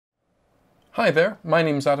Hi there, my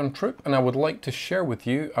name's Adam Troop and I would like to share with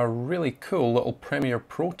you a really cool little Premiere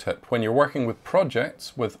Pro tip when you're working with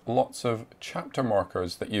projects with lots of chapter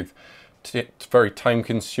markers that you've very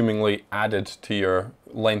time-consumingly added to your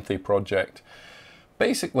lengthy project.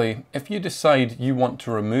 Basically, if you decide you want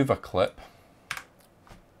to remove a clip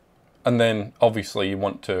and then obviously you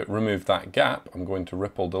want to remove that gap, I'm going to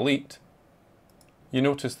ripple delete, you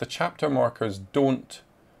notice the chapter markers don't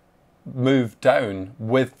move down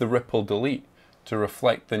with the ripple delete to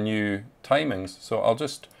reflect the new timings. So I'll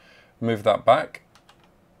just move that back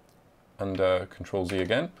and Control Z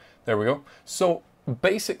again. There we go. So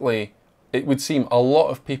basically, it would seem a lot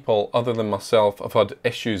of people other than myself have had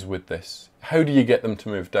issues with this. How do you get them to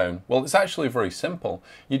move down? Well, it's actually very simple.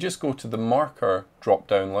 You just go to the marker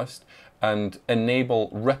drop-down list and enable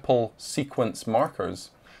ripple sequence markers.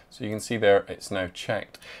 So you can see there it's now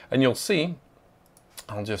checked. And you'll see,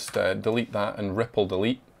 I'll just delete that and ripple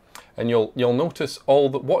delete. And you'll notice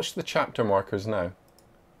watch the chapter markers now.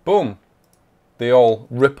 Boom! They all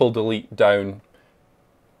ripple delete down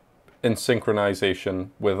in synchronization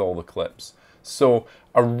with all the clips. So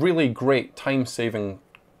a really great time-saving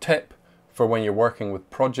tip for when you're working with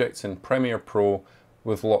projects in Premiere Pro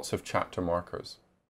with lots of chapter markers.